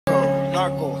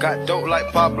narco. Got dope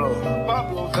like Pablo.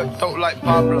 Cut dope like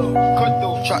Pablo.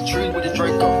 Chop trees with the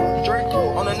Draco.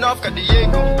 On the north got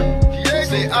Diego.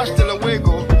 Say hasta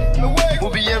luego.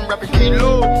 We'll be in rapping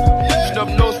kilo. Snub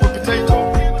nose with potato.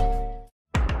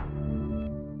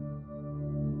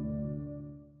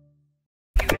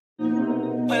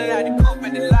 Put it out the coupe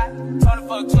in the lot. Told her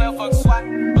fuck 12, fuck SWAT.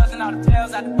 Buzzing all the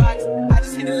tails out the box. I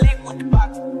just hit a lick with the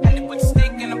box. Had to put the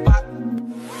stick in the box.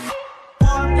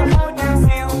 The mojo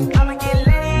feel. I'ma get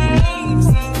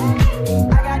lazy.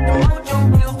 I got the mojo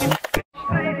feel.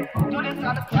 Do this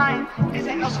all the time. This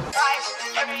ain't no surprise.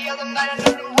 Every other night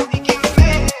another movie came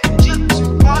mad. Just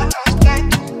one on stage.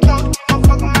 Don't you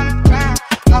fuck around the ground.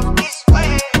 Off this way.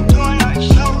 Doing all the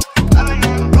shows. I'm in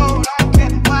the road. I don't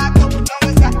care why I go. Long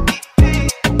as I get paid.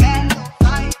 Bad little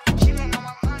fire. Chillin' on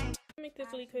my mind. Make this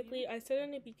really quickly. I said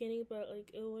in the beginning, but like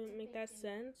it wouldn't make that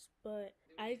sense. But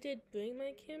I did bring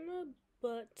my camera,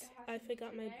 but I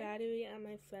forgot my battery at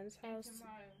my friend's house,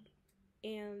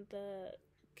 and the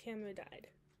camera died.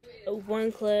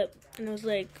 One clip, and it was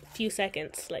like a few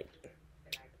seconds, like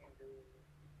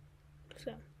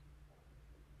so.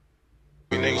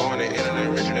 Nigga on the internet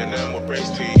richer than them with brace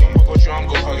teeth. Fuck with you, I'm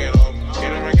gon' fuck it up.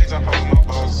 Get a records, I fuck with my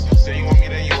boss. Say you want me,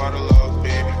 then you out of love,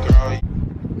 baby girl.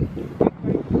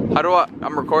 How do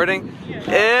I'm recording?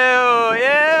 Yeah.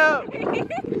 Ew.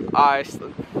 Alright.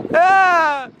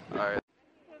 Alright.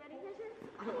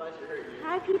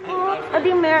 Hi people of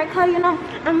the America, you know,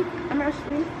 I'm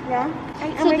Ashley, yeah.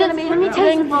 So let me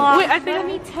tell you, let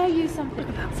me tell you something.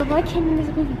 So why Canon is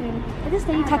a movie theater? I just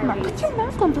think you're talking about, put your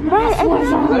mask on. Right, I know. Is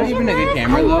that even a good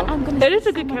camera though? It is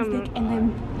a good camera.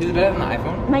 Is it better than the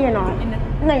iPhone? No, you're not.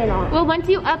 No, you're not. Well, once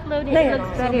you upload it, it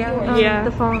looks better on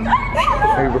the phone.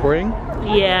 Are you recording?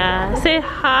 Yeah. Say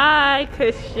hi,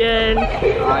 Christian.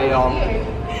 Hi y'all.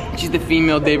 She's the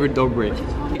female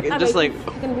ℕ𝓵𝓵𝓵𝓸𝔀. Just like,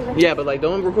 yeah, but like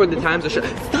don't record the times of shit.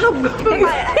 Stop!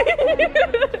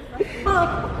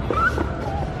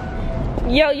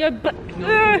 Yo, you're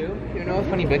You know what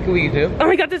funny bit can we do? oh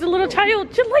my god, there's a little child,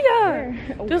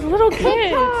 Jalea! There's little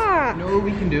kids! You know what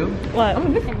we can do? What?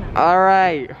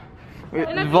 Alright.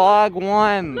 Vlog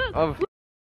 1 of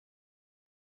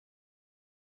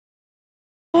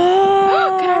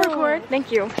Can I record?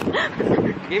 Thank you.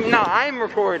 no, I'm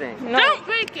recording. No. Don't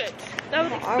break it! That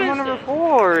was expensive. I wanna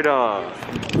record.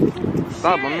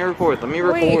 Stop, let me record. Let me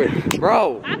record.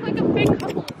 Bro! Act like a big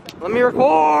couple. Let me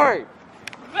record!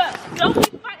 Bro, don't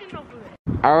be fighting over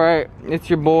it. Alright, it's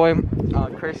your boy,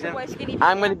 Christian.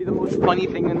 I'm gonna be the most funny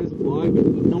thing in this vlog.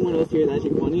 No one else here is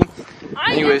actually funny.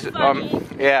 Anyways,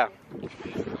 yeah.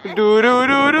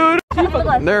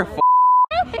 They're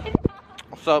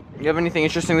What's up? You have anything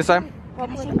interesting to say? I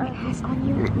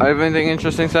have anything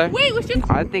interesting to say? Wait, what's your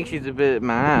I think she's a bit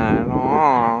mad.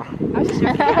 Aww.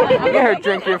 Look at her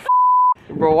drinking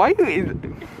bro, why you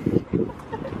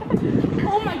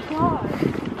oh my god.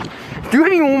 do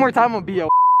it one more time, I'll beat your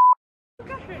Look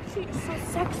at her, she's so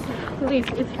sexy. Please,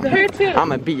 it's her too. I'm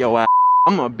gonna beat your ass.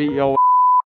 I'm gonna beat your ass.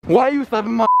 Why are you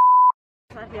slapping my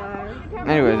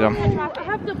anyways, I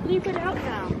have to bleep it out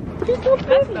now.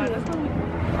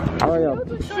 how are you?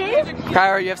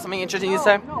 Kyra, you have something interesting to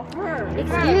say?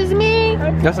 Excuse me? You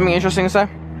have something interesting to say?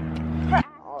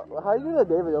 How do you do the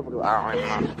ℕ𝓵𝓵𝓵𝓸𝔀? I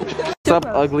don't know. What's up,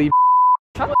 ugly?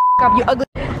 Shut up, you ugly.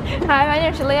 Hi, my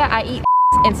name's Jalea. I eat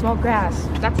and smoke grass.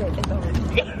 That's it. It's over.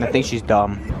 I think she's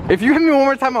dumb. If you hit me one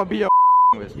more time, I'll be your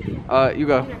you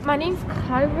go. My name's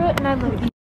Kyra and I love you.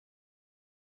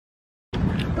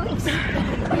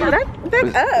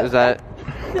 Is that?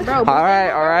 Bro,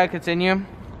 Alright, continue.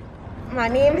 my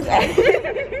name is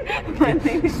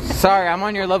Sorry, I'm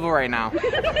on your level right now.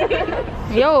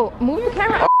 Yo, move your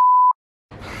camera.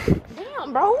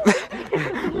 Damn, bro.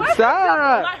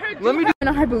 Stop! Let me do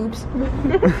On her boobs.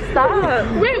 Stop.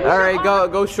 Alright,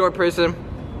 go short person.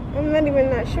 I'm not even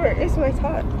that short. It's my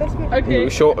top. That's my. Okay.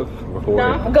 Short record.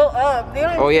 No, go up. They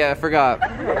don't Oh yeah, I forgot.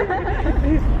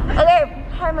 Okay.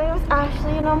 Hi, my name is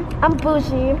Ashley and I'm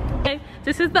bougie. Okay,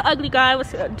 this is the ugly guy. I'm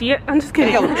just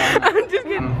kidding. I'm just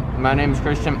kidding. My name is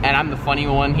Christian, and I'm the funny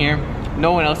one here.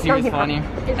 No one else here is funny,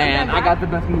 and I got the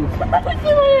best moves.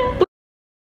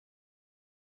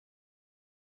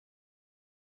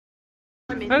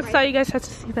 I'm sorry you guys have to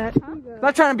see that.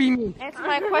 Not trying to be me. Answer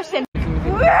my question.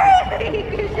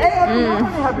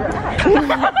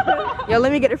 Yo,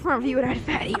 let me get a front view of that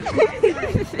fatty.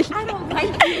 I don't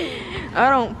like it. I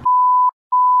don't.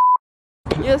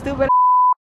 You're stupid.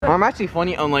 I'm actually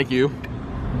funny, unlike you.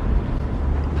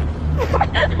 Go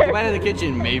back to the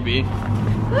kitchen, maybe.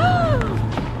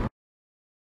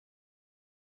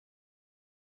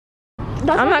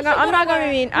 I'm not gonna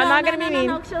be mean. I'm not gonna be mean.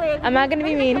 I'm not gonna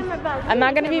be mean. I'm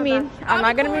not gonna be mean. I'm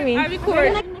not gonna be mean. I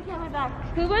record.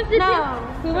 Who wants to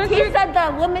Who wants he said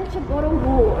that women should go to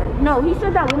war. No, he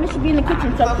said that women should be in the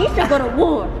kitchen, so he should go to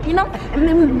war. You know, and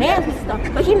then marry stuff.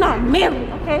 But he's not married,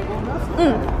 okay?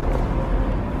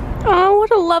 Oh,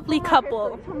 what a lovely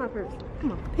couple. Come on first.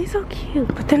 Come on. They're so cute,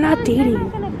 but they're not dating. They're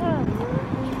not gonna come.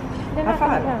 They're not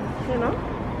gonna come. You know?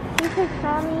 He said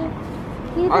Tommy.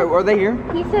 Alright, are they here?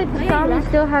 He said Tommy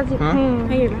still has your cream.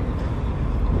 Hey,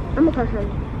 I'm gonna show you.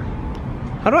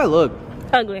 How do I look?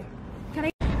 Ugly.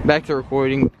 Back to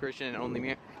recording with Christian and only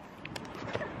me.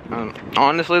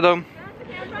 Honestly though,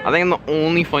 I think I'm the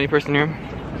only funny person here.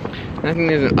 I think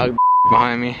there's an ugly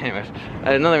behind me. Anyways, I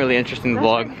had another really interesting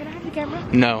vlog.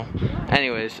 No.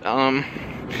 Anyways,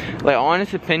 like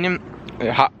honest opinion,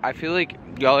 I feel like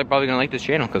y'all are probably gonna like this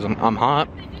channel because I'm hot.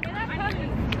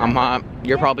 I'm hot.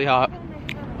 You're probably hot.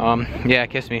 Yeah,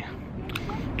 kiss me.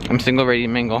 I'm single, ready to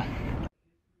mingle.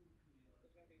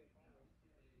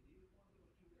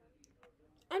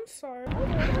 I'm sorry.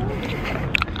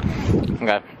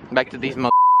 Okay, back to these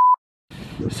mother.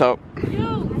 So.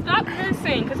 Yo, stop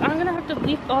cursing, cause I'm gonna have to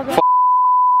bleep all the.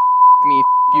 Me,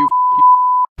 you,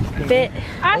 bit.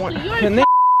 Ashley, you're. Can they?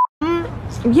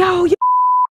 Yo, yo.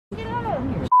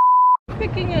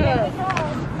 Picking it up.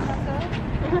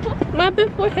 My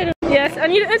big forehead. Yes, I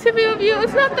need an interview of you.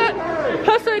 It's not that.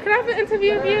 Oh, sorry, can I have an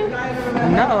interview of you?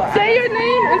 No. Say your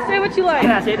name and say what you like.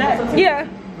 Can I say that? Yeah.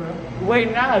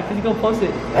 Wait, now, cause you gonna post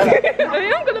it. I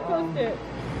am gonna post it.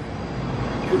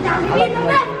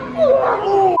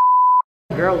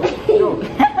 Girl, yo.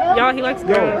 Y'all, he likes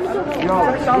girls.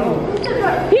 Yo,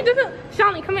 He doesn't.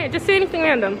 Shawnee, come here. Just say anything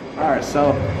random. Alright,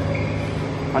 so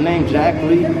my name's Jack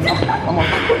Lee.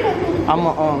 I'm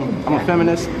a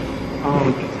feminist.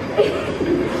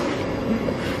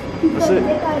 That's it.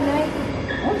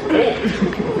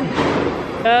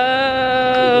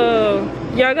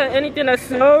 Oh, y'all got anything to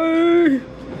say?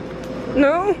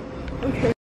 No?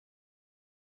 Okay.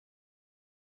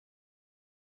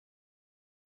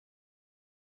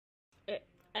 I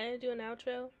didn't do an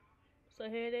outro, so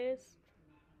here it is.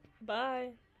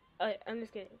 Bye. I'm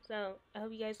just kidding. So, I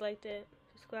hope you guys liked it.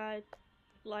 Subscribe,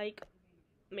 like,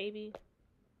 maybe.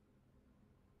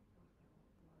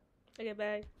 Okay,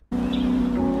 bye.